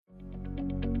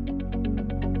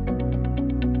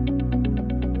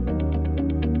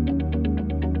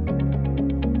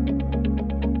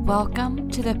Welcome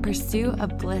to the Pursuit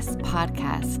of Bliss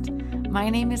podcast. My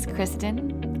name is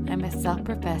Kristen. I'm a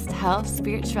self-professed health,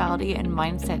 spirituality, and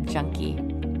mindset junkie.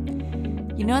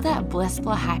 You know that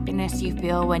blissful happiness you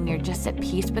feel when you're just at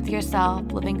peace with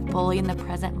yourself, living fully in the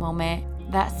present moment?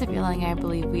 That's the feeling I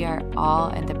believe we are all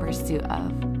in the pursuit of.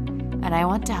 And I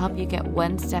want to help you get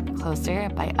one step closer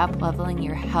by up-leveling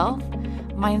your health,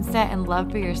 mindset, and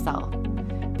love for yourself.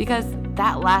 Because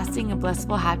that lasting and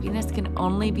blissful happiness can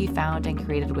only be found and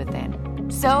created within.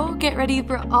 So get ready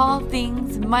for all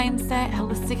things mindset,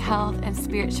 holistic health, and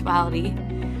spirituality.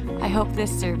 I hope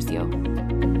this serves you.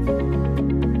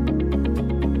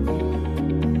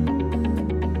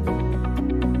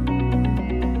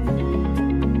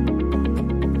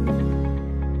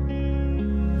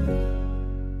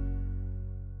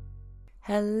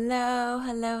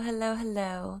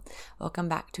 Hello. Welcome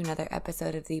back to another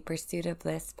episode of the Pursuit of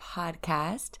Bliss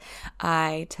podcast.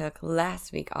 I took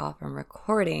last week off from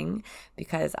recording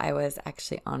because I was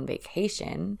actually on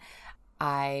vacation.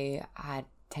 I had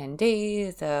 10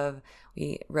 days of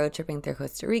road tripping through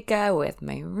Costa Rica with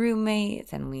my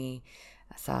roommates, and we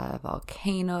saw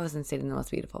volcanoes and stayed in the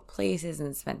most beautiful places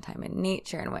and spent time in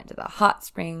nature and went to the hot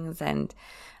springs and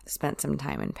spent some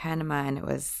time in Panama, and it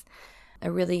was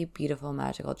a really beautiful,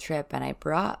 magical trip. And I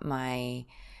brought my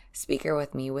speaker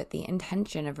with me with the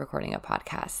intention of recording a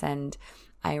podcast. And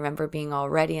I remember being all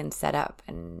ready and set up,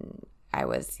 and I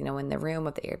was, in the room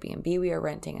of the Airbnb we were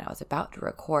renting, and I was about to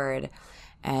record,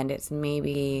 and it's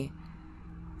maybe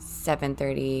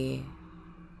 7:30,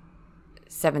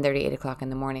 8 o'clock in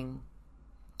the morning.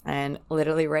 And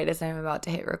literally right as I'm about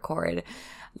to hit record,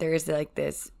 there's like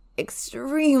this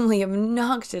extremely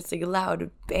obnoxiously loud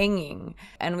banging.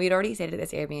 And we'd already stayed at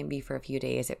this Airbnb for a few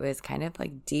days. It was kind of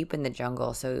like deep in the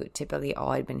jungle, so typically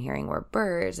all I'd been hearing were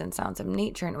birds and sounds of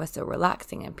nature, and it was so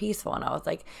relaxing and peaceful. And I was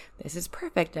like, this is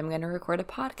perfect, I'm going to record a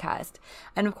podcast.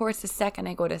 And of course, the second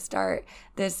I go to start,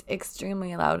 this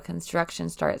extremely loud construction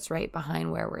starts right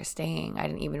behind where we're staying. I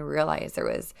didn't even realize there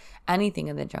was anything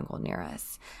in the jungle near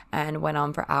us, and went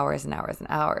on for hours and hours and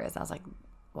hours. I was like,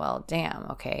 well, damn,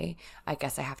 okay, I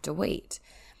guess I have to wait.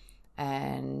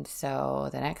 And so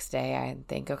the next day I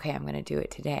think, okay, I'm going to do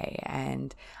it today.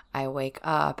 And I wake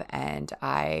up and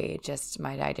my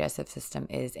digestive system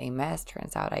is a mess.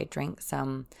 Turns out I drank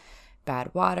some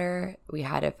bad water. We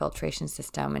had a filtration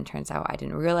system, and turns out I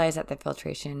didn't realize that the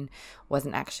filtration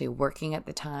wasn't actually working at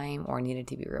the time or needed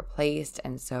to be replaced.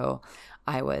 And so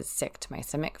I was sick to my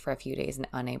stomach for a few days and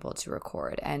unable to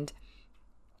record. And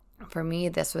for me,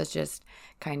 this was just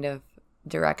kind of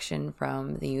direction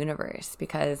from the universe,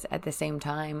 because at the same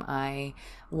time I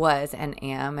was and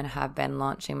am and have been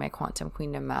launching my Quantum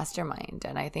Queendom Mastermind.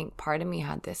 And I think part of me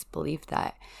had this belief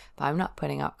that if I'm not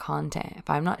putting out content, if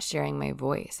I'm not sharing my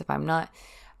voice, if I'm not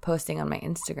posting on my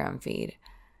Instagram feed,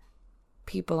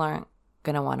 people aren't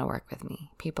going to want to work with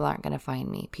me. People aren't going to find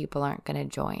me. People aren't going to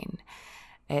join.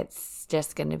 It's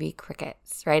just going to be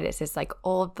crickets, right? It's this like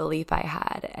old belief I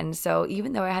had. And so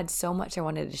even though I had so much I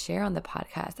wanted to share on the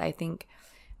podcast,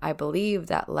 I believe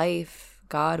that life,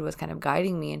 God was kind of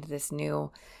guiding me into this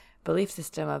new belief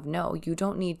system of, no, you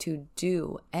don't need to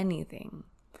do anything.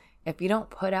 If you don't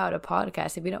put out a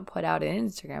podcast, if you don't put out an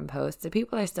Instagram post, the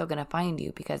people are still going to find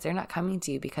you, because they're not coming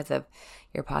to you because of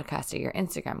your podcast or your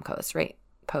Instagram post, right?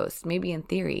 Maybe in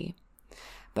theory,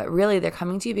 but really they're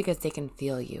coming to you because they can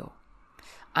feel you.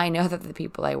 I know that the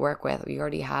people I work with, we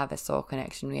already have a soul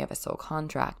connection. We have a soul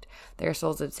contract. Their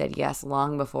souls have said yes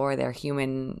long before their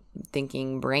human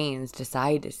thinking brains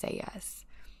decide to say yes.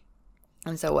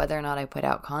 And so whether or not I put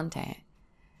out content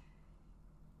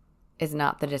is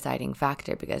not the deciding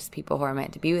factor, because people who are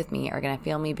meant to be with me are going to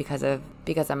feel me because of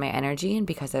my energy and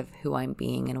because of who I'm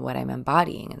being and what I'm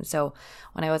embodying. And so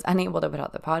when I was unable to put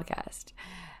out the podcast,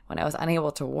 when I was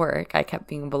unable to work, I kept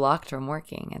being blocked from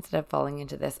working. Instead of falling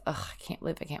into this, I can't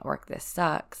live, I can't work, this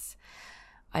sucks,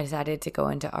 I decided to go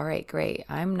into, all right, great,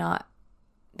 I'm not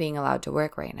being allowed to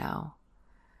work right now.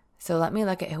 So let me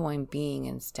look at who I'm being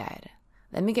instead.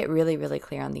 Let me get really, really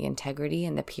clear on the integrity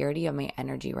and the purity of my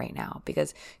energy right now,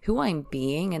 because who I'm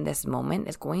being in this moment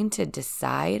is going to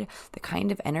decide the kind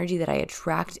of energy that I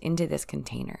attract into this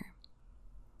container.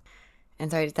 And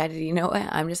so I decided, you know what?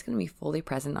 I'm just going to be fully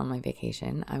present on my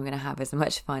vacation. I'm going to have as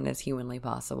much fun as humanly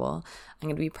possible. I'm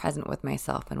going to be present with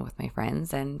myself and with my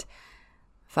friends, and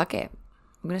fuck it.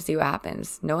 I'm going to see what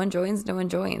happens. No one joins.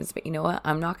 But you know what?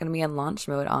 I'm not going to be in launch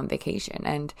mode on vacation.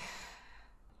 And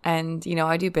And,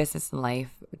 I do business and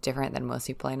life different than most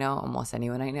people I know, almost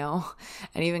anyone I know.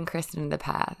 And even Kristen in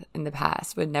the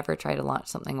past would never try to launch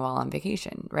something while on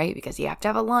vacation, right? Because you have to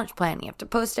have a launch plan, you have to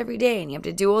post every day, and you have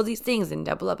to do all these things and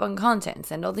double up on content and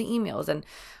send all the emails and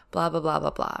blah, blah, blah, blah,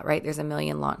 blah, right? There's a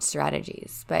million launch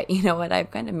strategies. But you know what?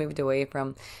 I've kind of moved away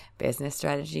from business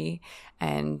strategy,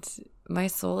 and my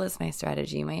soul is my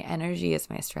strategy. My energy is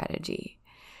my strategy.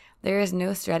 There is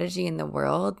no strategy in the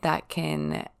world that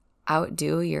can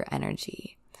outdo your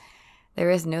energy. There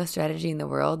is no strategy in the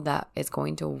world that is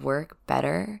going to work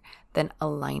better than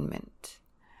alignment.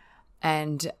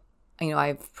 And,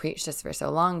 I've preached this for so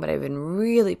long, but I've been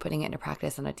really putting it into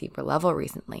practice on a deeper level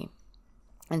recently.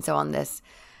 And so on this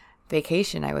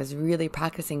vacation, I was really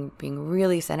practicing being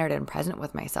really centered and present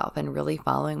with myself and really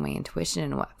following my intuition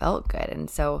and what felt good. And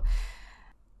so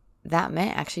that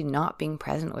meant actually not being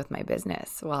present with my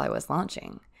business while I was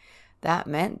launching. That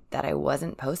meant that I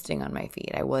wasn't posting on my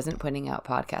feed. I wasn't putting out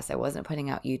podcasts. I wasn't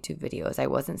putting out YouTube videos. I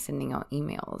wasn't sending out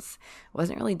emails. I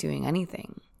wasn't really doing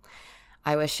anything.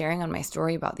 I was sharing on my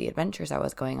story about the adventures I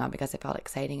was going on because it felt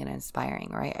exciting and inspiring,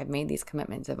 right? I've made these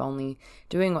commitments of only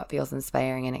doing what feels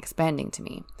inspiring and expanding to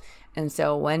me. And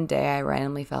so one day I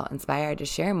randomly felt inspired to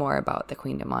share more about the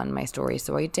Queendom on my story,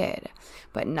 so I did.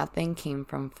 But nothing came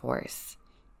from force.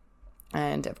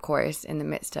 And of course, in the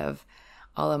midst of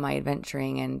all of my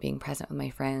adventuring and being present with my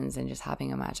friends and just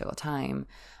having a magical time,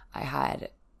 I had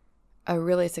a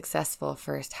really successful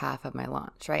first half of my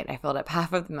launch, right? I filled up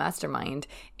half of the mastermind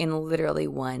in literally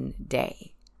one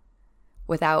day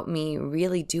without me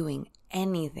really doing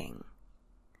anything.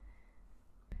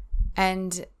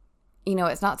 And,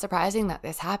 it's not surprising that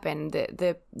this happened.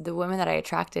 The women that I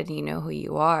attracted, you know who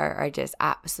you are just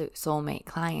absolute soulmate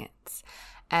clients.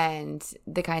 And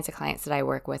the kinds of clients that I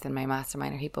work with in my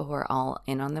mastermind are people who are all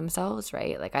in on themselves,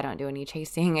 right? Like I don't do any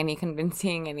chasing, any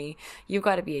convincing, you've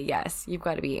got to be a yes. You've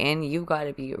got to be in. You've got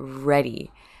to be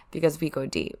ready because we go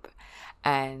deep.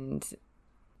 And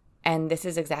this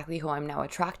is exactly who I'm now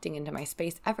attracting into my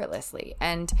space effortlessly.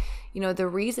 And, the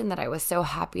reason that I was so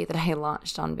happy that I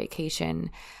launched on vacation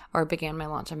or began my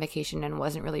launch on vacation and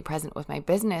wasn't really present with my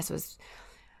business was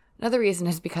another reason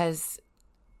is because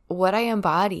what I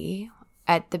embody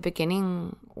at the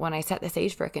beginning, when I set the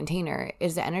stage for a container,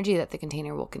 is the energy that the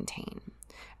container will contain.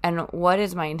 And what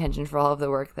is my intention for all of the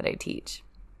work that I teach?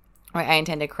 Right, I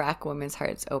intend to crack women's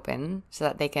hearts open so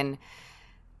that they can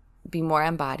be more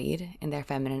embodied in their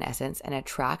feminine essence and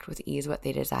attract with ease what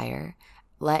they desire,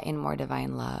 let in more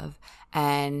divine love.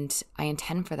 And I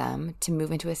intend for them to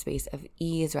move into a space of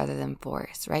ease rather than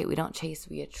force, right? We don't chase,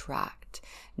 we attract.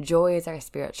 Joy is our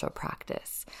spiritual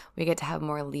practice. We get to have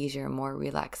more leisure, more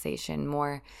relaxation,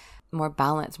 more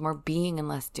balance, more being and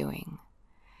less doing.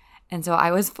 And so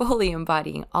I was fully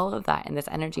embodying all of that in this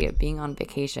energy of being on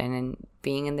vacation and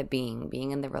being in the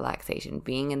being in the relaxation,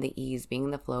 being in the ease, being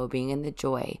in the flow, being in the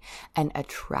joy, and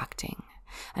attracting.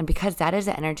 And because that is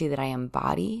the energy that I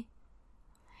embody,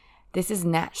 this is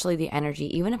naturally the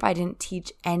energy, even if I didn't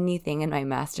teach anything in my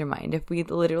mastermind, if we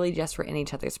literally just were in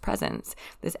each other's presence,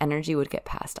 this energy would get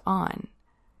passed on.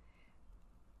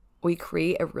 We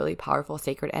create a really powerful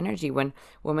sacred energy when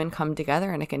women come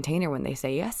together in a container when they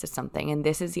say yes to something. And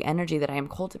this is the energy that I am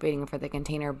cultivating for the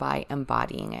container by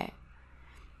embodying it.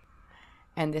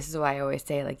 And this is why I always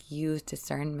say, use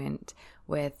discernment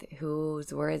with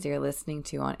whose words you're listening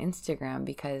to on Instagram,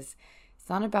 because it's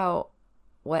not about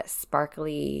what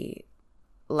sparkly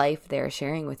life they're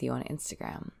sharing with you on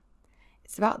Instagram.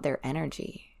 It's about their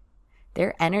energy.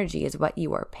 Their energy is what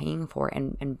you are paying for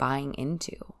and buying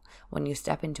into. When you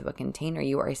step into a container,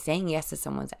 you are saying yes to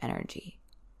someone's energy.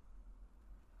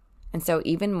 And so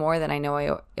even more than I know,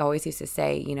 I always used to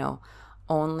say,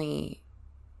 only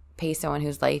pay someone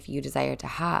whose life you desire to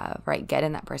have, right? Get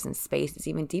in that person's space. It's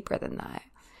even deeper than that.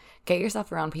 Get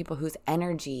yourself around people whose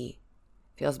energy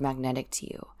feels magnetic to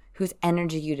you, whose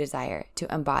energy you desire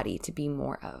to embody, to be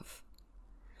more of.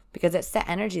 Because it's the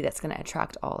energy that's going to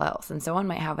attract all else. And someone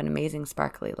might have an amazing,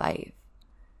 sparkly life.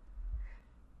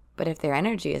 But if their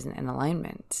energy isn't in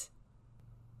alignment,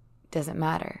 it doesn't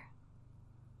matter.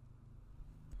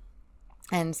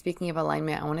 And speaking of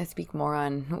alignment, I want to speak more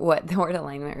on what the word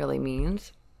alignment really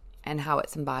means and how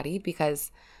it's embodied,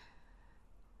 because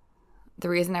the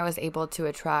reason I was able to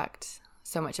attract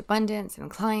so much abundance and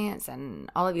clients and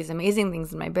all of these amazing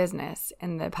things in my business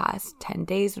in the past 10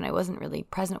 days when I wasn't really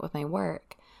present with my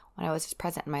work, when I was just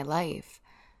present in my life,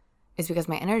 is because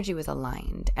my energy was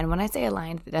aligned. And when I say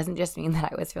aligned, it doesn't just mean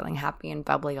that I was feeling happy and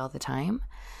bubbly all the time.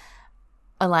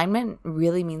 Alignment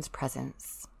really means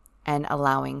presence and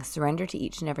allowing surrender to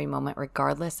each and every moment,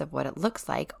 regardless of what it looks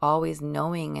like, always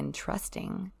knowing and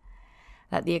trusting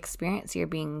that the experience you're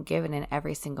being given in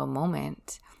every single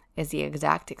moment is the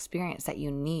exact experience that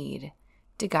you need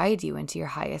to guide you into your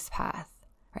highest path,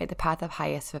 right? The path of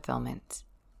highest fulfillment.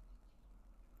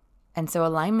 And so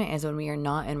alignment is when we are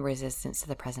not in resistance to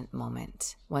the present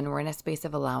moment, when we're in a space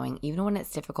of allowing, even when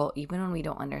it's difficult, even when we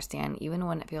don't understand, even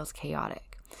when it feels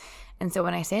chaotic. And so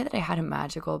when I say that I had a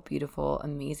magical, beautiful,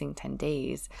 amazing 10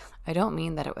 days, I don't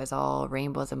mean that it was all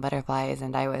rainbows and butterflies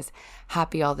and I was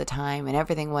happy all the time and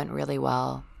everything went really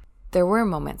well. There were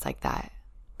moments like that,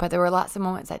 but there were lots of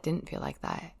moments that didn't feel like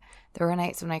that. There were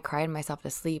nights when I cried myself to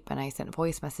sleep and I sent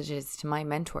voice messages to my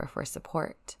mentor for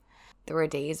support. There were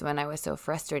days when I was so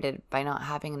frustrated by not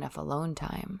having enough alone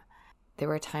time. There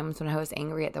were times when I was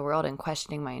angry at the world and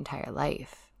questioning my entire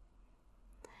life.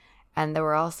 And there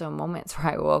were also moments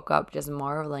where I woke up just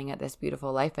marveling at this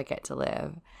beautiful life I get to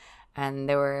live. And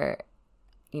there were,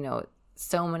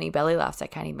 so many belly laughs, I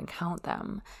can't even count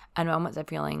them. And moments of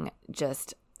feeling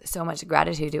just so much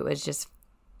gratitude. It was just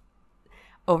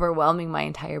overwhelming my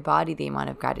entire body, the amount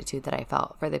of gratitude that I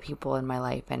felt for the people in my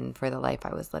life and for the life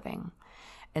I was living.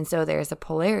 And so there's a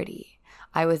polarity.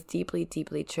 I was deeply,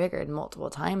 deeply triggered multiple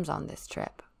times on this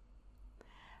trip.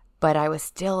 But I was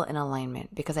still in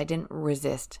alignment because I didn't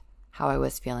resist how I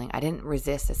was feeling. I didn't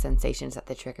resist the sensations that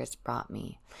the triggers brought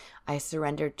me. I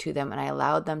surrendered to them and I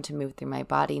allowed them to move through my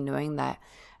body, knowing that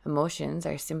emotions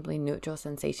are simply neutral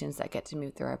sensations that get to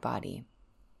move through our body.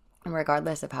 And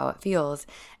regardless of how it feels,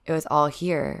 it was all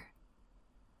here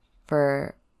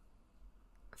for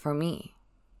me,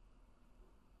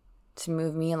 to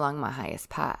move me along my highest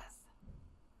path.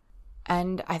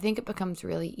 And I think it becomes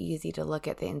really easy to look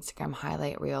at the Instagram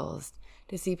highlight reels,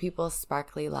 to see people's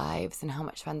sparkly lives and how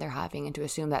much fun they're having, and to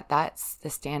assume that that's the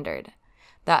standard.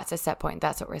 That's a set point.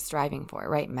 That's what we're striving for,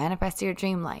 right? Manifest your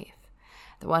dream life.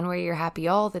 The one where you're happy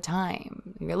all the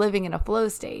time. You're living in a flow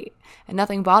state and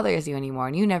nothing bothers you anymore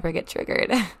and you never get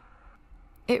triggered.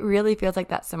 It really feels like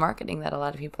that's the marketing that a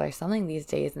lot of people are selling these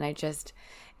days. And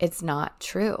it's not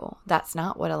true. That's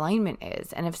not what alignment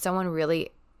is. And if someone really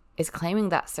is claiming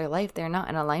that's their life, they're not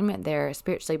in alignment. They're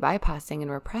spiritually bypassing and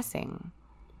repressing.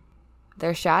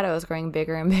 Their shadow is growing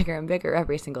bigger and bigger and bigger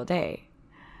every single day.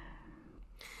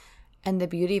 And the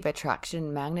beauty of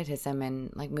attraction, magnetism,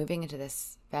 and like moving into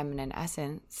this feminine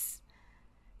essence,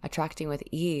 attracting with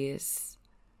ease,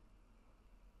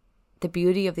 the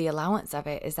beauty of the allowance of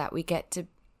it is that we get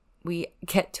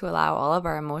to allow all of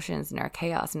our emotions and our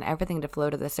chaos and everything to flow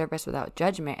to the surface without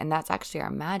judgment. And that's actually our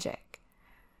magic.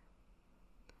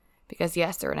 Because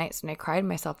yes, there were nights when I cried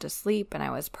myself to sleep and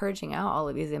I was purging out all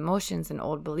of these emotions and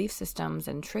old belief systems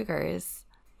and triggers.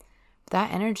 But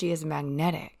that energy is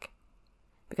magnetic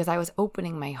because I was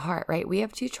opening my heart, right? We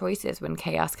have two choices when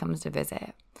chaos comes to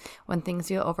visit, when things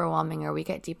feel overwhelming or we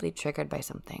get deeply triggered by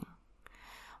something.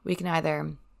 We can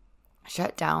either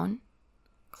shut down,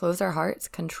 close our hearts,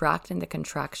 contract into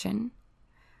contraction,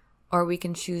 or we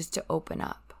can choose to open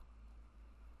up,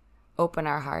 open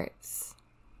our hearts,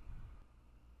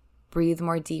 breathe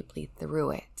more deeply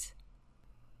through it.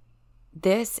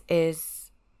 This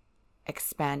is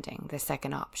expanding, the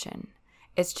second option.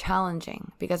 It's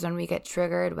challenging because when we get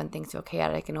triggered, when things feel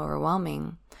chaotic and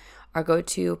overwhelming, our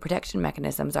go-to protection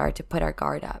mechanisms are to put our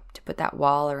guard up, to put that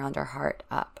wall around our heart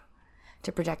up,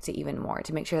 to protect it even more,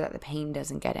 to make sure that the pain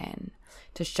doesn't get in,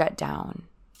 to shut down.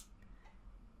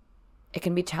 It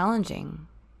can be challenging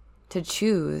to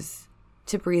choose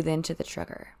to breathe into the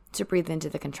trigger, to breathe into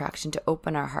the contraction, to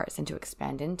open our hearts and to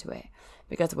expand into it.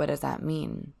 Because what does that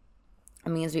mean? It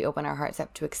means we open our hearts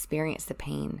up to experience the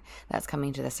pain that's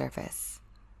coming to the surface.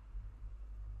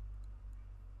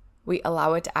 We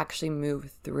allow it to actually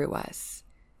move through us.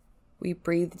 We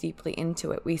breathe deeply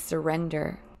into it. We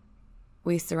surrender.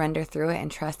 We surrender through it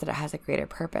and trust that it has a greater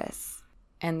purpose.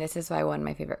 And this is why one of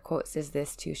my favorite quotes is,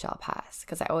 "This too shall pass."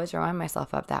 Because I always remind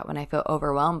myself of that when I feel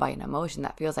overwhelmed by an emotion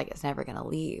that feels like it's never going to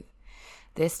leave.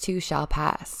 This too shall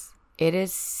pass. It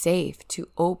is safe to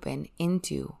open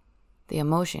into the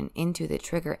emotion, into the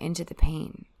trigger, into the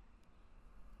pain.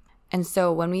 And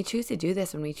so when we choose to do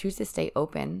this, when we choose to stay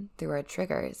open through our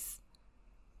triggers,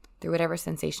 through whatever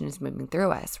sensation is moving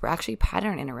through us, we're actually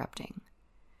pattern interrupting.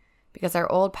 Because our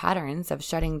old patterns of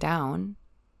shutting down,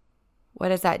 what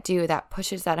does that do? That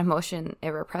pushes that emotion, it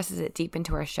represses it deep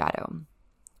into our shadow,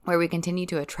 where we continue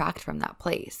to attract from that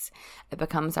place. It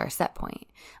becomes our set point,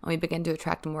 and we begin to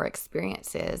attract more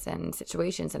experiences and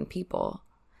situations and people,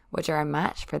 which are a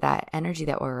match for that energy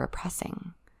that we're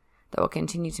repressing, that will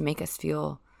continue to make us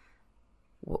feel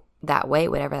that way,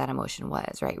 whatever that emotion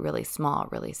was, right? Really small,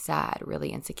 really sad, really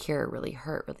insecure, really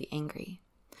hurt, really angry.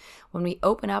 When we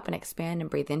open up and expand and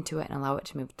breathe into it and allow it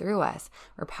to move through us,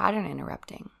 we're pattern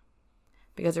interrupting.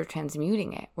 because we're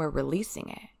transmuting it, we're releasing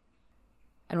it.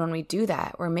 And when we do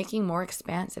that, we're making more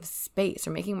expansive space.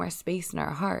 We're making more space in our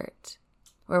heart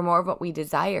where more of what we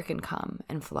desire can come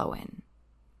and flow in.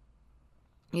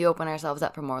 You open ourselves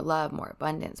up for more love, more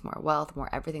abundance, more wealth, more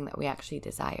everything that we actually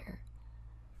desire.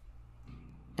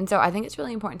 And so I think it's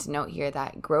really important to note here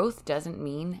that growth doesn't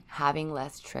mean having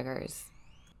less triggers.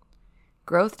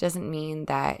 Growth doesn't mean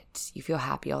that you feel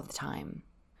happy all the time.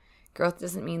 Growth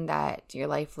doesn't mean that your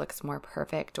life looks more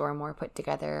perfect or more put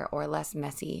together or less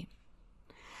messy.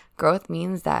 Growth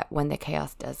means that when the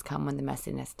chaos does come, when the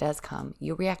messiness does come,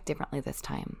 you react differently this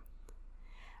time,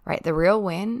 right? The real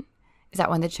win is that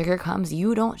when the trigger comes,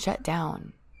 you don't shut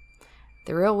down.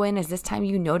 The real win is this time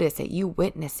you notice it, you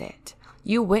witness it.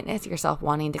 You witness yourself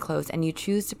wanting to close and you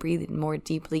choose to breathe more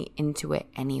deeply into it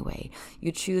anyway.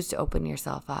 You choose to open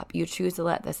yourself up. You choose to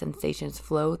let the sensations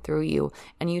flow through you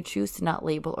and you choose to not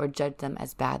label or judge them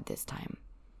as bad this time.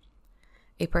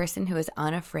 A person who is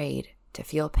unafraid to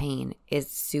feel pain is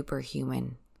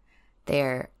superhuman.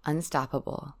 They're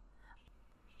unstoppable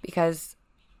because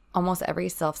almost every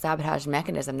self-sabotage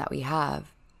mechanism that we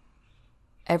have,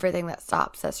 everything that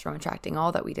stops us from attracting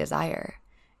all that we desire,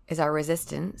 is our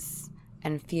resistance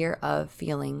and fear of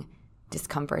feeling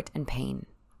discomfort and pain.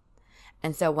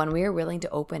 And so when we are willing to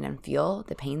open and feel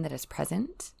the pain that is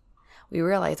present, we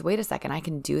realize, wait a second, I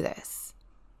can do this.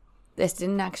 This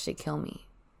didn't actually kill me.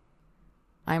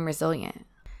 I'm resilient.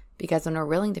 Because when we're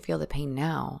willing to feel the pain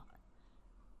now,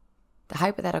 the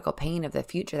hypothetical pain of the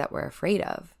future that we're afraid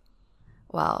of,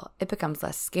 well, it becomes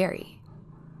less scary.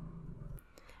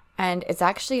 And it's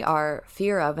actually our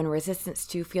fear of and resistance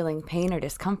to feeling pain or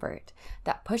discomfort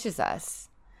that pushes us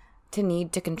to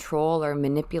need to control or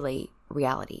manipulate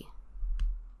reality.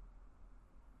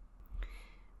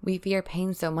 We fear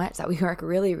pain so much that we work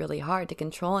really, really hard to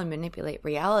control and manipulate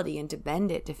reality and to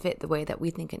bend it to fit the way that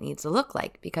we think it needs to look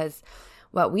like. Because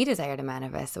what we desire to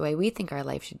manifest, the way we think our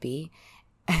life should be,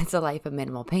 it's a life of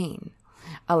minimal pain.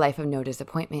 A life of no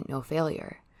disappointment, no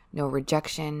failure, no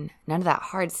rejection, none of that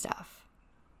hard stuff.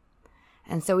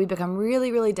 And so we become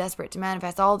really, really desperate to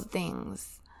manifest all the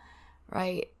things,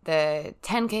 right? The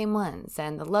 10K months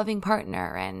and the loving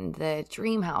partner and the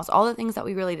dream house, all the things that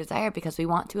we really desire because we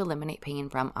want to eliminate pain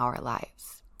from our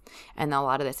lives. And a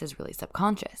lot of this is really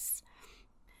subconscious.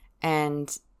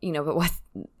 And, but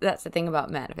that's the thing about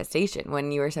manifestation.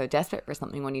 When you are so desperate for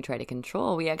something, when you try to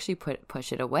control, we actually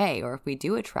push it away. Or if we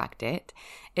do attract it,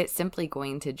 it's simply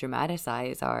going to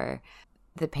dramatize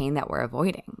the pain that we're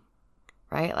avoiding.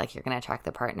 Right? Like you're going to attract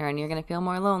the partner and you're going to feel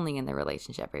more lonely in the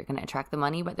relationship, or you're going to attract the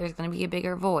money, but there's going to be a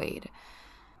bigger void,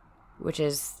 which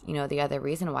is, the other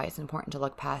reason why it's important to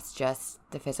look past just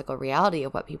the physical reality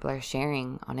of what people are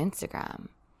sharing on Instagram,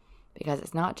 because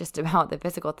it's not just about the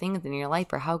physical things in your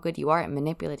life or how good you are at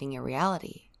manipulating your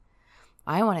reality.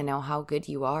 I want to know how good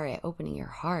you are at opening your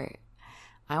heart.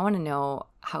 I want to know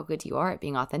how good you are at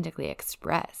being authentically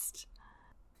expressed.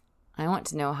 I want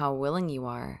to know how willing you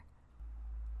are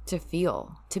to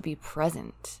feel, to be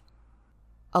present.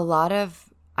 A lot of,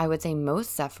 I would say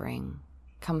most suffering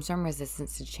comes from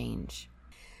resistance to change.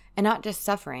 And not just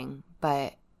suffering,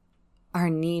 but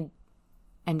our need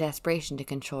and desperation to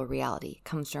control reality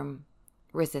comes from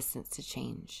resistance to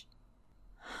change.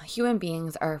 Human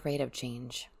beings are afraid of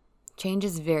change. Change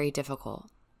is very difficult.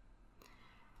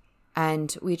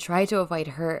 And we try to avoid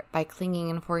hurt by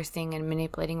clinging and forcing and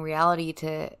manipulating reality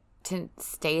to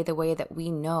stay the way that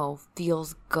we know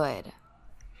feels good.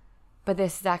 But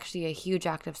this is actually a huge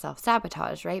act of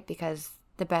self-sabotage, right? Because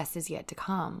the best is yet to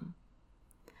come.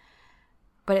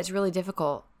 But it's really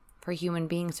difficult for human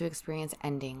beings to experience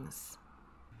endings.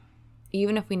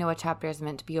 Even if we know a chapter is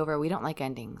meant to be over, we don't like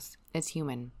endings. It's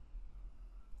human.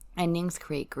 Endings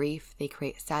create grief. They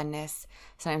create sadness.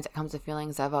 Sometimes it comes with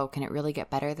feelings of, oh, can it really get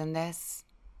better than this?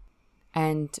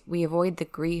 And we avoid the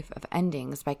grief of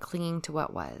endings by clinging to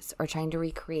what was, or trying to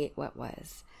recreate what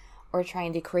was, or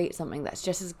trying to create something that's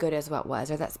just as good as what was,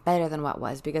 or that's better than what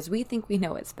was, because we think we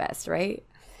know what's best, right?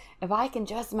 If I can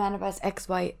just manifest X,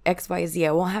 Y, Z,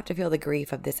 I won't have to feel the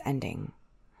grief of this ending.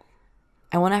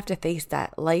 I won't have to face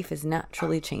that. Life is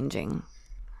naturally changing.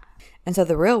 And so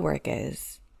the real work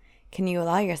is, can you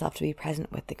allow yourself to be present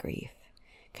with the grief?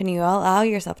 Can you allow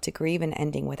yourself to grieve an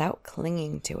ending without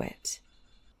clinging to it?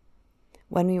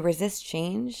 When we resist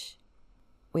change,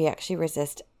 we actually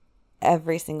resist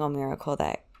every single miracle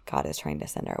that God is trying to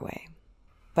send our way.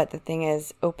 But the thing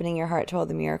is, opening your heart to all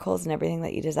the miracles and everything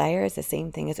that you desire is the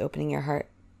same thing as opening your heart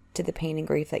to the pain and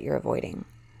grief that you're avoiding.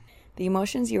 The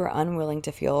emotions you are unwilling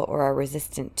to feel or are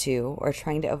resistant to or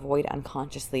trying to avoid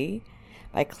unconsciously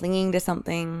by clinging to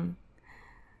something,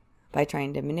 by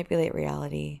trying to manipulate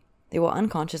reality, They will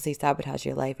unconsciously sabotage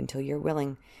your life until you're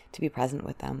willing to be present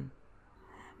with them.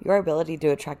 Your ability to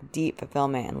attract deep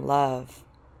fulfillment and love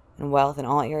and wealth in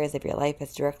all areas of your life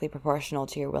is directly proportional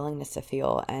to your willingness to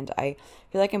feel. And I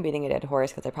feel like I'm beating a dead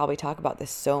horse because I probably talk about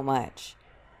this so much.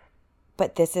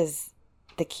 But this is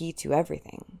the key to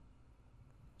everything.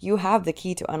 You have the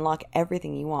key to unlock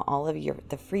everything you want, all of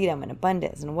the freedom and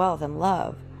abundance and wealth and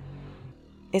love.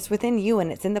 It's within you,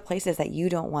 and it's in the places that you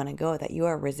don't want to go, that you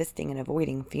are resisting and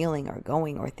avoiding feeling or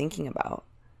going or thinking about.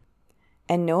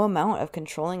 And no amount of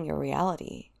controlling your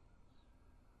reality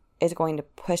is going to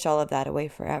push all of that away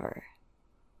forever.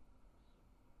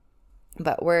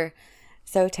 But we're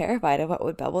so terrified of what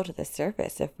would bubble to the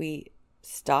surface if we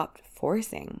stopped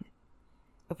forcing.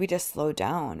 If we just slowed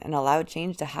down and allowed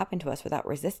change to happen to us without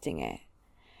resisting it,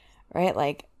 right?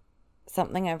 Like,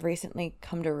 something I've recently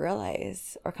come to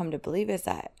realize or come to believe is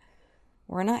that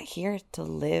we're not here to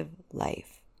live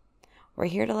life. We're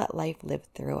here to let life live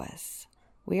through us.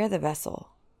 We are the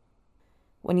vessel.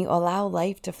 When you allow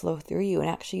life to flow through you and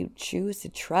actually choose to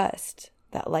trust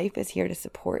that life is here to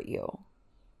support you,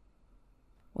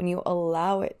 when you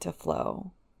allow it to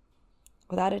flow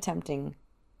without attempting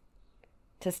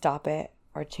to stop it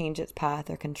or change its path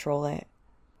or control it,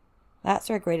 that's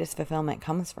where greatest fulfillment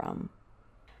comes from.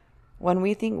 When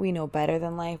we think we know better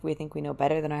than life, we think we know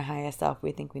better than our highest self,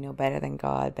 we think we know better than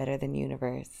God, better than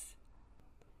universe.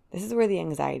 This is where the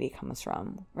anxiety comes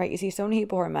from, right? You see so many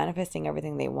people who are manifesting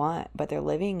everything they want, but they're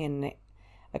living in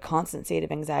a constant state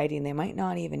of anxiety and they might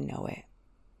not even know it.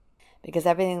 Because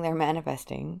everything they're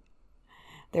manifesting,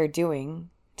 they're doing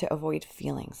to avoid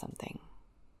feeling something.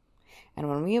 And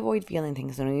when we avoid feeling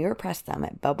things, when we repress them,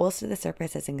 it bubbles to the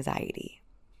surface as anxiety.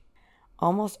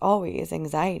 Almost always,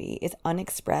 anxiety is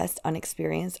unexpressed,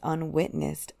 unexperienced,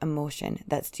 unwitnessed emotion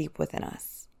that's deep within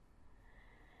us.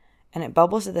 And it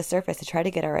bubbles to the surface to try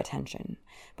to get our attention.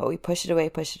 But we push it away,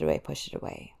 push it away, push it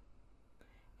away.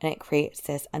 And it creates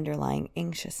this underlying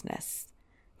anxiousness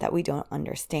that we don't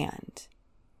understand.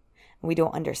 And we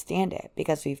don't understand it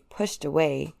because we've pushed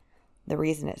away the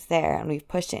reason it's there, and we've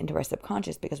pushed it into our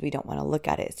subconscious because we don't want to look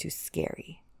at it. It's too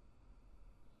scary.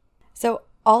 So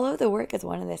all of the work is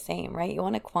one and the same, right? You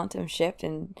want a quantum shift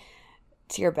into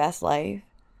your best life.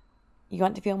 You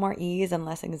want to feel more ease and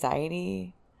less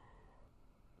anxiety.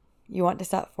 You want to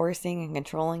stop forcing and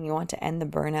controlling. You want to end the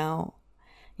burnout.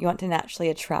 You want to naturally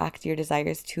attract your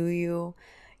desires to you.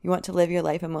 You want to live your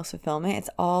life in most fulfillment. It's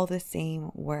all the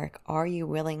same work. Are you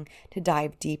willing to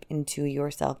dive deep into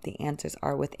yourself? The answers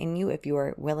are within you if you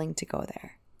are willing to go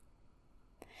there.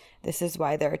 This is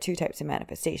why there are two types of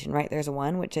manifestation, right? There's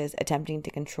one which is attempting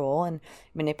to control and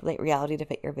manipulate reality to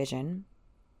fit your vision.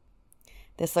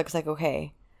 This looks like,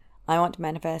 okay, I want to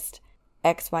manifest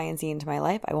X, Y, and Z into my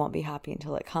life. I won't be happy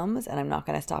until it comes, and I'm not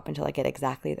going to stop until I get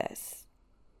exactly this.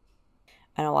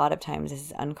 And a lot of times this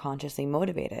is unconsciously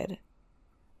motivated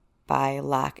by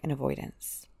lack and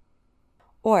avoidance.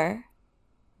 Or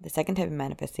the second type of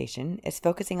manifestation is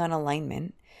focusing on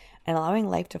alignment and allowing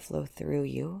life to flow through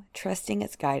you, trusting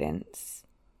its guidance,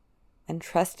 and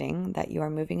trusting that you are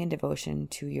moving in devotion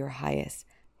to your highest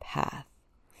path.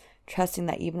 Trusting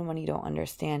that even when you don't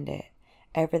understand it,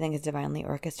 everything is divinely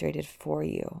orchestrated for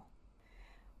you.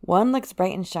 One looks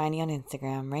bright and shiny on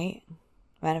Instagram, right?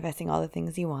 Manifesting all the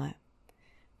things you want.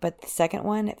 But the second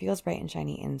one, it feels bright and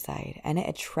shiny inside, and it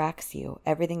attracts you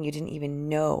everything you didn't even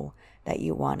know that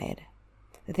you wanted.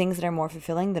 The things that are more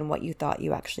fulfilling than what you thought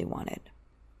you actually wanted.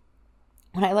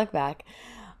 When I look back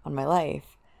on my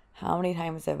life, how many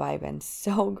times have I been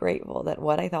so grateful that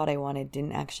what I thought I wanted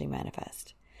didn't actually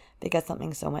manifest because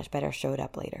something so much better showed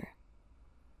up later.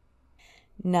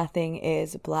 Nothing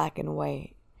is black and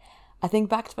white. I think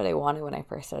back to what I wanted when I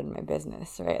first started my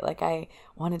business, right? Like I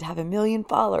wanted to have 1 million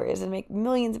followers and make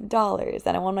millions of dollars.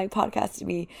 And I want my podcast to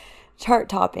be chart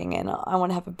topping and I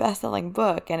want to have a best-selling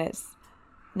book. And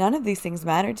none of these things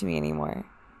matter to me anymore.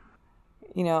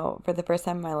 You know, for the first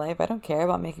time in my life, I don't care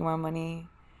about making more money.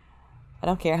 I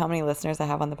don't care how many listeners I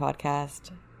have on the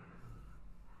podcast.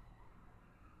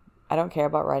 I don't care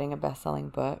about writing a best-selling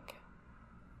book.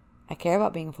 I care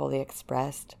about being fully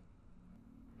expressed.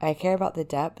 I care about the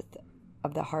depth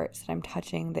of the hearts that I'm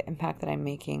touching, the impact that I'm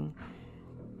making.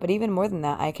 But even more than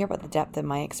that, I care about the depth of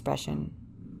my expression.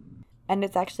 And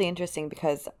it's actually interesting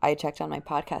because I checked on my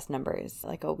podcast numbers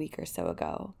like a week or so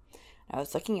ago. I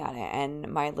was looking at it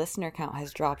and my listener count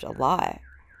has dropped a lot.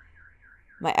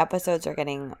 My episodes are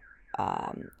getting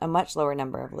a much lower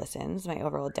number of listens. My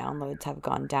overall downloads have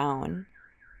gone down.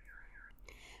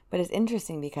 But it's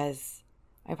interesting because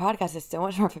my podcast is so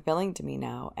much more fulfilling to me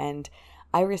now. And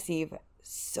I receive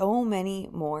so many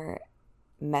more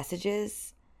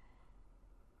messages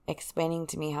explaining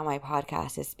to me how my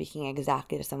podcast is speaking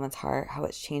exactly to someone's heart, how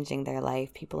it's changing their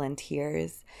life, people in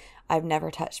tears. I've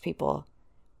never touched people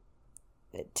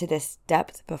to this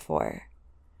depth before.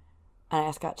 And I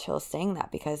just got chills saying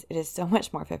that because it is so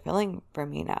much more fulfilling for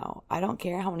me now. I don't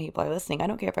care how many people are listening. I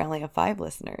don't care if I only have 5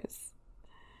 listeners.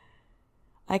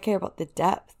 I care about the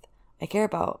depth. I care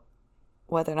about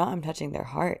whether or not I'm touching their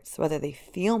hearts, whether they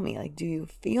feel me. Like, do you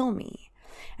feel me?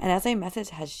 And as my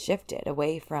message has shifted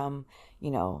away from,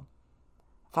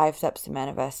 5 steps to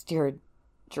manifest your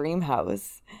dream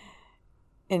house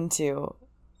into,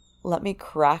 let me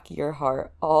crack your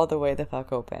heart all the way the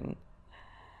fuck open.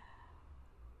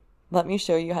 Let me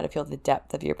show you how to feel the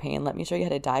depth of your pain. Let me show you how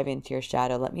to dive into your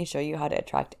shadow. Let me show you how to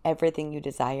attract everything you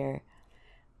desire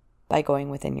by going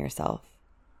within yourself.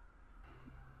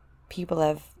 People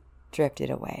have drifted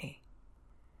away.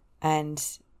 And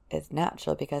it's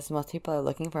natural because most people are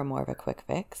looking for more of a quick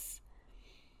fix.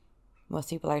 Most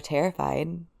people are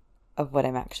terrified of what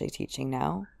I'm actually teaching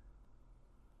now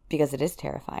because it is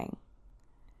terrifying.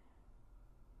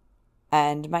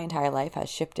 And my entire life has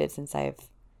shifted since I've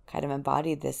kind of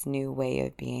embodied this new way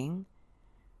of being.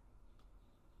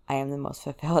 I am the most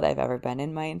fulfilled I've ever been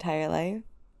in my entire life.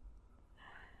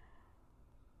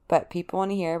 But people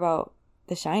want to hear about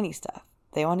the shiny stuff.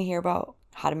 They want to hear about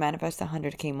how to manifest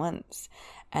 100K months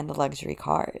and the luxury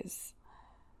cars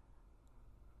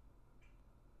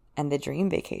and the dream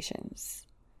vacations.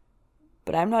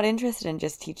 But I'm not interested in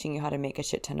just teaching you how to make a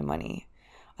shit ton of money.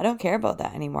 I don't care about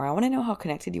that anymore. I want to know how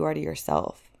connected you are to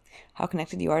yourself, how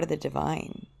connected you are to the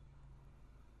divine.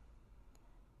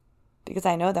 Because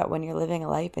I know that when you're living a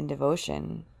life in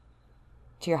devotion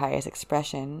to your highest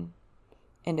expression,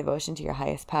 in devotion to your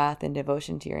highest path, in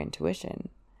devotion to your intuition,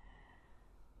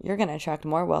 you're going to attract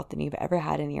more wealth than you've ever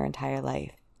had in your entire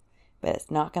life. But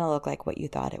it's not going to look like what you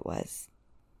thought it was.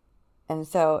 And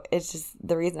so it's just,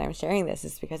 the reason I'm sharing this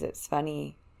is because it's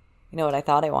funny. What I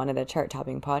thought I wanted, a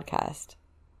chart-topping podcast,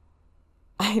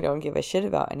 I don't give a shit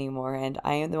about anymore. And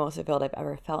I am the most fulfilled I've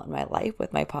ever felt in my life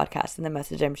with my podcast and the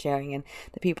message I'm sharing and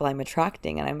the people I'm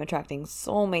attracting. And I'm attracting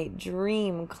soulmate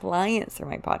dream clients through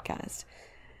my podcast.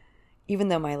 Even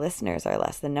though my listeners are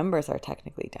less, the numbers are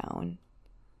technically down.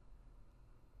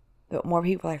 But more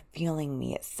people are feeling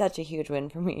me. It's such a huge win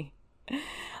for me.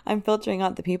 I'm filtering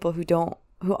out the people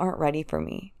who aren't ready for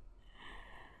me.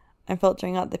 I'm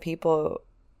filtering out the people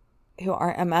who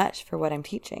aren't a match for what I'm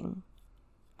teaching.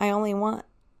 I only want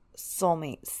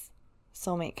soulmate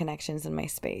connections in my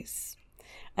space.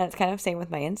 And it's kind of same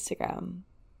with my Instagram.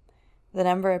 The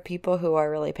number of people who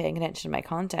are really paying attention to my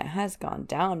content has gone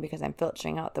down because I'm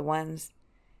filtering out the ones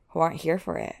who aren't here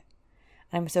for it.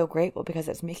 And I'm so grateful because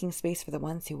it's making space for the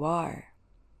ones who are.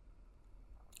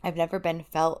 I've never been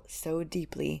felt so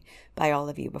deeply by all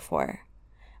of you before.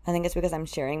 I think it's because I'm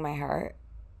sharing my heart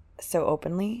so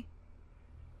openly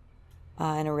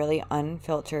in a really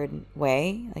unfiltered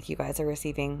way. Like, you guys are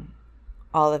receiving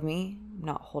all of me. I'm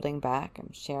not holding back.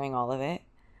 I'm sharing all of it.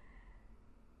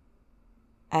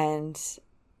 And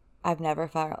I've never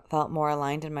felt more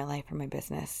aligned in my life or my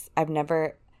business. I've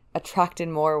never attracted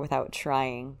more without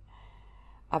trying.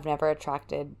 I've never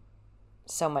attracted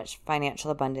so much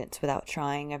financial abundance without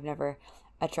trying. I've never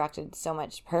attracted so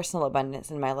much personal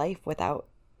abundance in my life without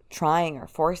trying or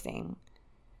forcing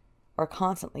or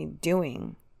constantly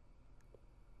doing.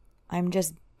 I'm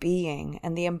just being,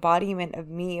 and the embodiment of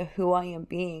me, who I am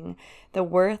being, the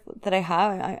worth that I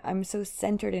have. I'm so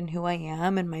centered in who I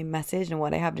am and my message and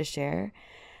what I have to share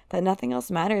that nothing else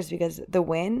matters, because the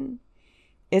win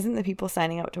isn't the people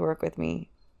signing up to work with me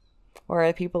or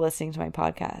the people listening to my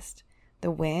podcast.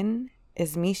 The win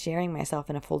is me sharing myself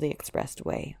in a fully expressed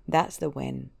way. That's the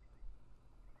win.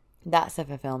 That's the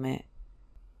fulfillment.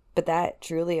 But that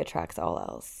truly attracts all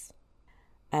else.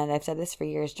 And I've said this for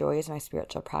years, joy is my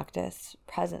spiritual practice.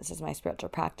 Presence is my spiritual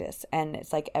practice. And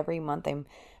it's like every month I'm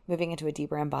moving into a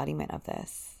deeper embodiment of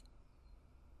this.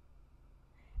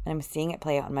 And I'm seeing it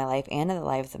play out in my life and in the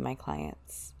lives of my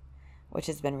clients, which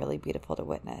has been really beautiful to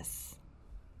witness.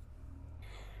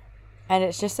 And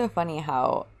it's just so funny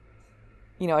how,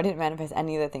 I didn't manifest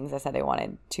any of the things I said I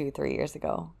wanted 2-3 years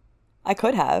ago. I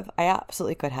could have. I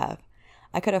absolutely could have.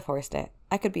 I could have forced it.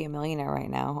 I could be a millionaire right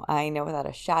now. I know without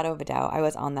a shadow of a doubt I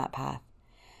was on that path.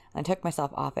 And I took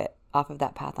myself off of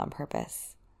that path on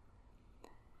purpose.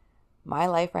 My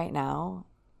life right now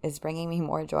is bringing me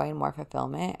more joy and more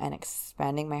fulfillment and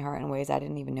expanding my heart in ways I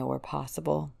didn't even know were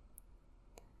possible.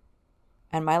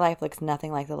 And my life looks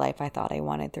nothing like the life I thought I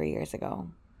wanted 3 years ago.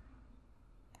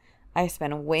 I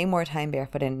spend way more time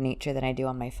barefoot in nature than I do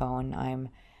on my phone. I'm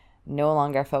no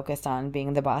longer focused on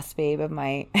being the boss babe of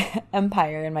my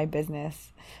empire and my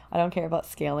business. I don't care about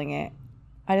scaling it.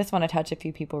 I just want to touch a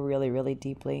few people really, really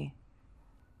deeply,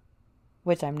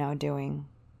 which I'm now doing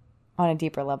on a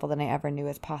deeper level than I ever knew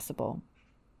was possible.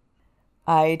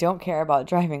 I don't care about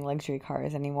driving luxury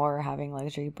cars anymore or having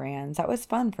luxury brands. That was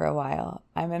fun for a while.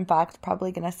 I'm in fact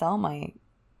probably going to sell my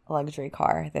luxury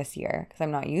car this year because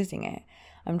I'm not using it.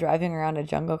 I'm driving around a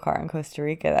jungle car in Costa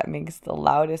Rica that makes the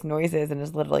loudest noises and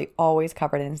is literally always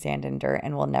covered in sand and dirt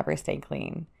and will never stay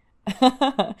clean.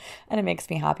 And it makes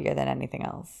me happier than anything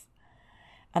else.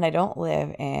 And I don't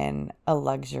live in a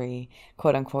luxury,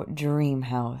 quote unquote, dream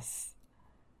house.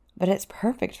 But it's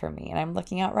perfect for me. And I'm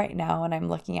looking out right now and I'm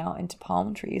looking out into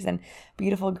palm trees and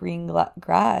beautiful green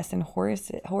grass and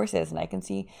horses. And I can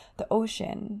see the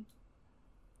ocean.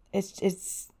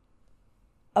 It's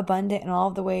abundant in all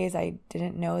of the ways I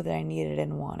didn't know that I needed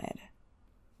and wanted.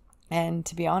 And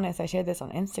to be honest, I shared this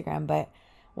on Instagram, but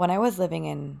when I was living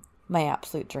in my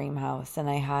absolute dream house and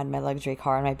I had my luxury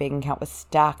car and my bank account was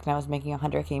stacked and I was making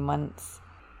 100K months,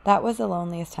 that was the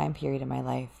loneliest time period in my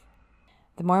life.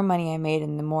 The more money I made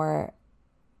and the more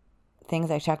things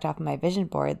I checked off my vision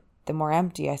board, the more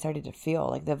empty I started to feel.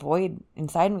 Like the void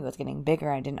inside me was getting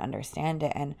bigger. I didn't understand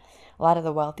it. And a lot of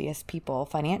the wealthiest people,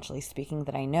 financially speaking,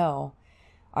 that I know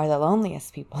are the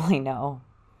loneliest people I know.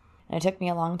 And it took me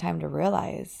a long time to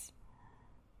realize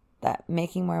that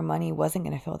making more money wasn't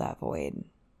going to fill that void.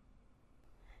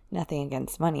 Nothing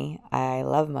against money. I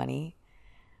love money.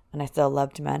 And I still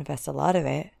love to manifest a lot of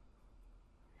it.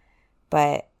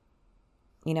 But,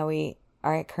 we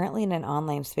are currently in an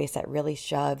online space that really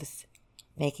shoves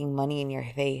making money in your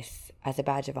face as a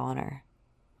badge of honor.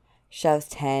 Shoves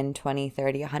 10, 20,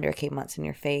 30, 100K months in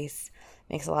your face.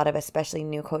 Makes a lot of especially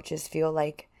new coaches feel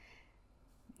like,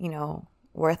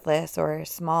 worthless or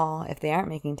small if they aren't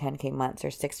making 10K months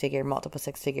or six-figure, multiple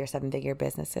six-figure, seven-figure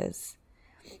businesses.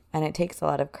 And it takes a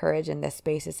lot of courage in this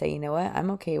space to say, you know what,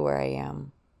 I'm okay where I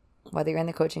am, whether you're in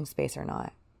the coaching space or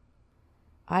not.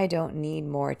 I don't need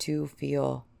more to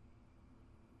feel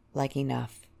like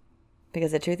enough.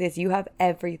 Because the truth is, you have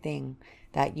everything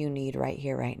that you need right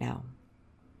here, right now.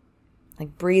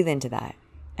 Like, breathe into that.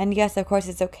 And yes, of course,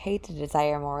 it's okay to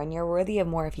desire more, and you're worthy of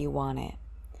more if you want it.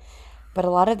 But a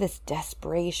lot of this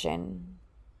desperation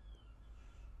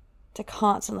to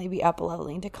constantly be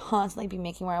up-leveling, to constantly be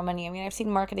making more money. I mean, I've seen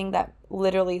marketing that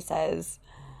literally says,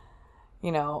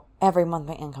 every month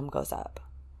my income goes up,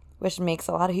 which makes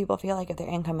a lot of people feel like if their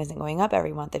income isn't going up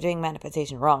every month, they're doing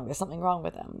manifestation wrong. There's something wrong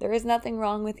with them. There is nothing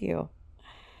wrong with you.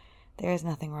 There is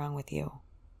nothing wrong with you.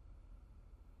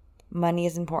 Money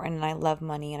is important, and I love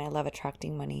money, and I love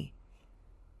attracting money.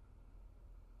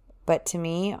 But to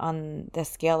me, on the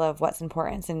scale of what's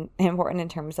important in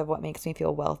terms of what makes me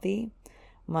feel wealthy,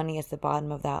 money is the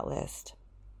bottom of that list.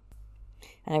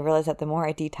 And I realized that the more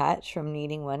I detach from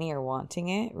needing money or wanting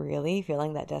it, really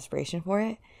feeling that desperation for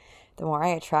it, the more I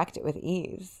attract it with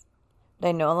ease. But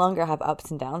I no longer have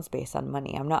ups and downs based on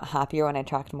money. I'm not happier when I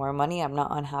attract more money. I'm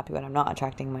not unhappy when I'm not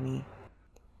attracting money.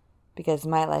 Because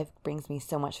my life brings me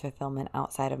so much fulfillment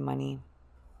outside of money.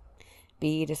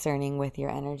 Be discerning with your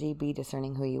energy. Be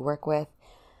discerning who you work with.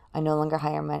 I no longer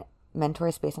hire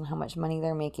mentors based on how much money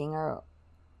they're making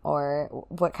or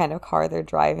what kind of car they're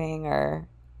driving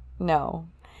no.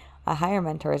 I hire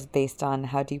mentors based on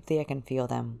how deeply I can feel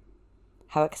them,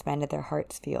 how expanded their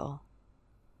hearts feel,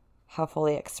 how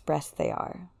fully expressed they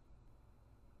are.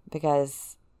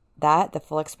 Because the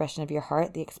full expression of your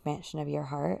heart, the expansion of your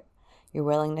heart, your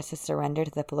willingness to surrender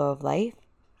to the flow of life,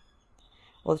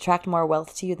 will attract more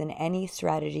wealth to you than any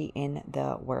strategy in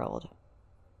the world.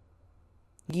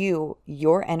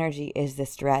 Your energy is the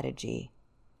strategy.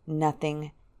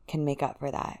 Nothing can make up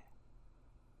for that.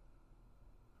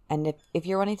 And if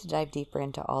you're wanting to dive deeper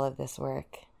into all of this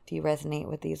work, if you resonate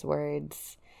with these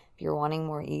words, if you're wanting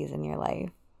more ease in your life,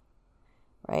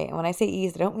 right? And when I say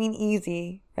ease, I don't mean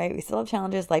easy, right? We still have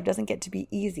challenges. Life doesn't get to be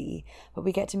easy, but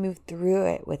we get to move through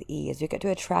it with ease. We get to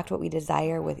attract what we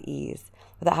desire with ease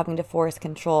without having to force,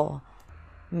 control,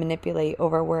 manipulate,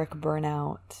 overwork, burn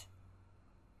out.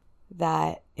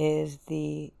 That is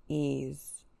the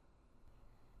ease.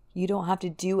 You don't have to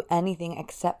do anything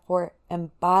except for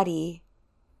embody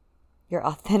your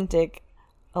authentic,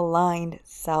 aligned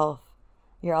self,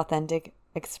 your authentic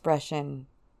expression.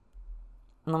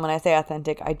 And when I say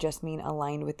authentic, I just mean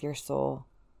aligned with your soul,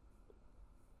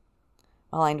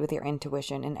 aligned with your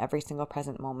intuition in every single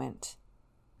present moment.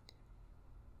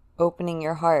 Opening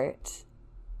your heart,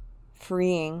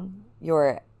 freeing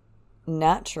your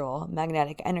natural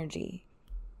magnetic energy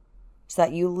so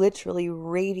that you literally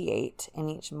radiate in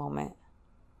each moment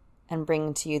and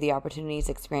bring to you the opportunities,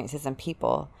 experiences, and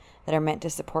people that are meant to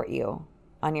support you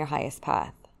on your highest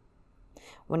path.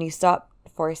 When you stop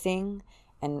forcing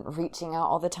and reaching out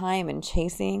all the time and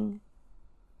chasing,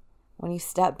 when you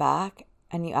step back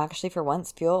and you actually for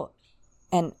once feel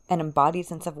an embodied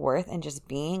sense of worth and just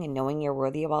being and knowing you're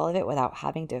worthy of all of it without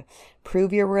having to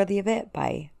prove you're worthy of it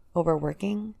by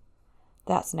overworking,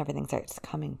 that's when everything starts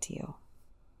coming to you.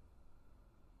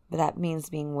 But that means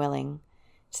being willing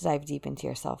to dive deep into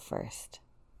yourself first.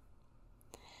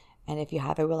 And if you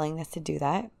have a willingness to do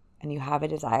that, and you have a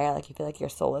desire, like you feel like your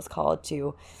soul is calling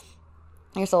you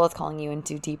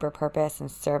into deeper purpose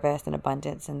and service and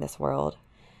abundance in this world.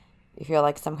 You feel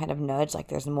like some kind of nudge, like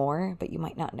there's more, but you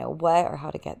might not know what or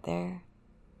how to get there.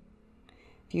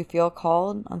 If you feel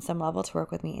called on some level to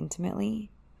work with me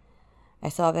intimately, I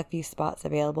still have a few spots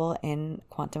available in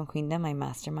Quantum Queendom, my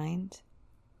mastermind.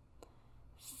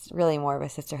 It's really more of a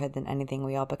sisterhood than anything.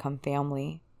 We all become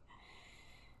family.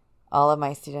 All of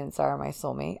my students are my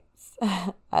soulmates.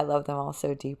 I love them all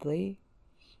so deeply.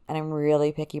 And I'm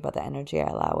really picky about the energy I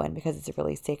allow in because it's a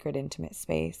really sacred, intimate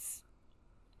space.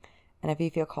 And if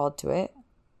you feel called to it,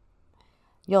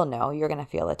 you'll know. You're going to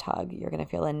feel a tug. You're going to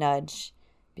feel a nudge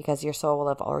because your soul will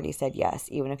have already said yes,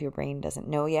 even if your brain doesn't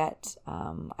know yet.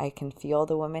 I can feel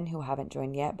the women who haven't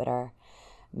joined yet but are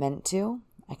meant to.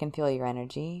 I can feel your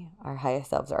energy. Our highest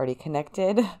selves are already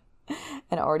connected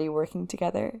and already working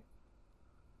together.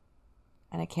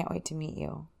 And I can't wait to meet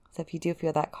you. So if you do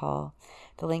feel that call,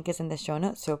 the link is in the show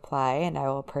notes to apply, and I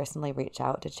will personally reach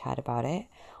out to chat about it.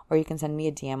 Or you can send me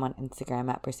a DM on Instagram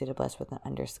at Pursuit of Bliss with an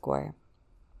 _.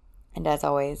 And as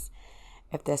always,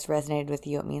 if this resonated with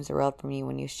you, it means the world for me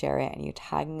when you share it and you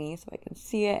tag me so I can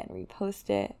see it and repost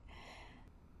it.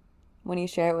 When you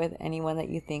share it with anyone that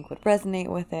you think would resonate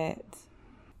with it.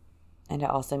 And it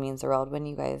also means the world when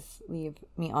you guys leave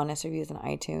me honest reviews on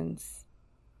iTunes.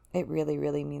 It really,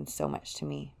 really means so much to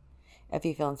me if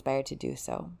you feel inspired to do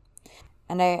so.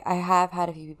 And I have had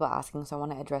a few people asking, so I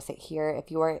want to address it here.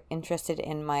 If you are interested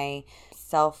in my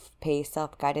self-paced,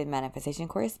 self-guided manifestation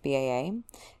course, BAA,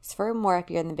 it's for more if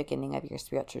you're in the beginning of your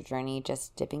spiritual journey,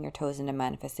 just dipping your toes into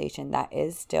manifestation. That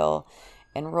is still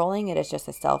enrolling. It is just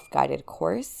a self-guided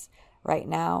course right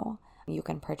now. You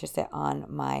can purchase it on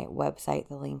my website.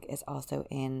 The link is also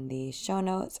in the show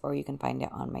notes, or you can find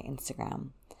it on my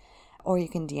Instagram. Or you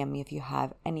can DM me if you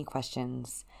have any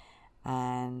questions.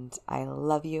 And I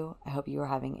love you. I hope you are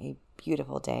having a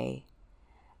beautiful day.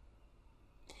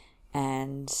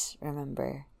 And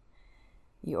remember,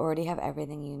 you already have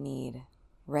everything you need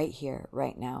right here,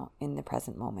 right now, in the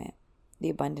present moment. The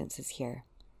abundance is here.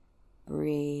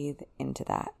 Breathe into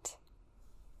that.